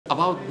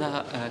about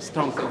the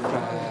strength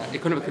of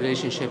economic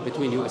relationship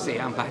between USA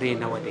and Bahrain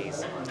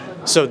nowadays?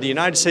 So the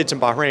United States and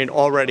Bahrain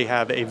already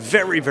have a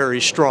very, very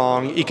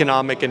strong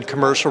economic and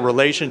commercial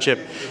relationship.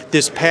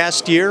 This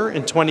past year,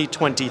 in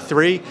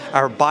 2023,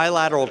 our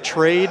bilateral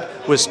trade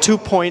was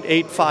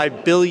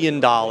 $2.85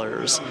 billion,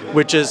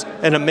 which is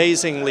an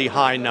amazingly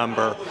high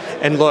number.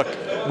 And look,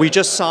 we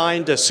just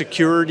signed a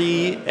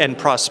security and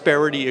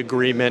prosperity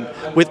agreement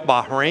with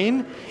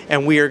Bahrain,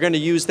 and we are going to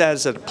use that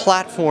as a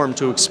platform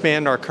to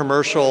expand our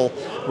commercial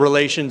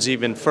relations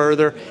even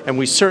further. And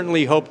we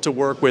certainly hope to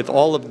work with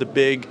all of the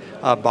big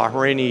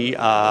Bahraini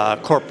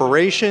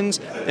corporations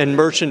and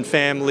merchant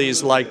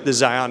families like the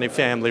Ziani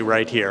family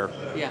right here.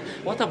 Yeah.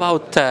 What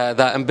about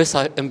the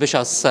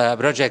ambitious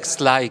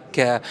projects like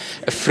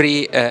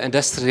free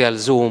industrial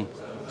zone?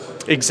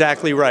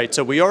 Exactly right.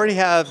 So we already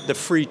have the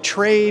free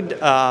trade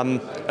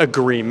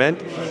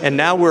agreement, and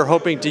now we're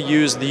hoping to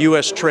use the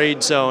U.S.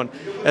 trade zone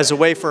as a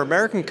way for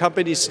American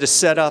companies to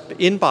set up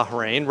in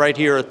Bahrain, right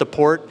here at the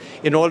port,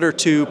 in order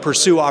to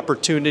pursue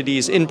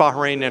opportunities in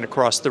Bahrain and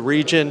across the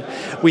region.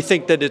 We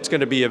think that it's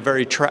going to be a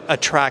very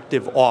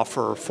attractive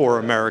offer for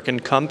American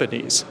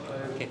companies.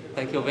 Okay.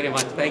 Thank you very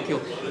much. Thank you.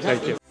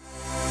 Thank you.